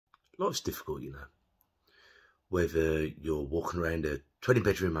Life's difficult, you know. Whether you're walking around a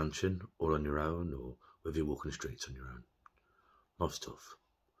 20-bedroom mansion all on your own, or whether you're walking the streets on your own. Life's tough.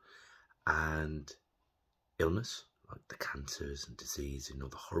 And illness, like the cancers and disease and all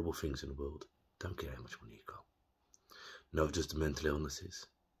the horrible things in the world, don't care how much money you got. Neither does the mental illnesses.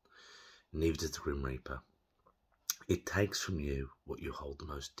 Neither does the Grim Reaper. It takes from you what you hold the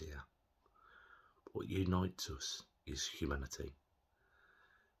most dear. What unites us is humanity.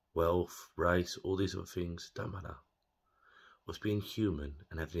 Wealth, race, all these other things don't matter. Us being human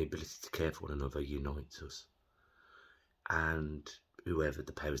and having the ability to care for one another unites us. And whoever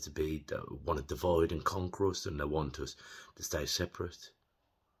the powers to be don't want to divide and conquer us, and they want us to stay separate.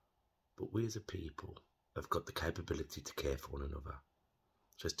 But we as a people have got the capability to care for one another.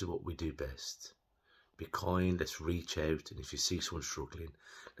 So let's do what we do best. Be kind, let's reach out, and if you see someone struggling,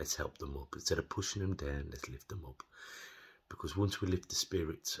 let's help them up. Instead of pushing them down, let's lift them up. Because once we lift the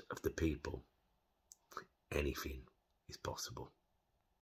spirits of the people, anything is possible.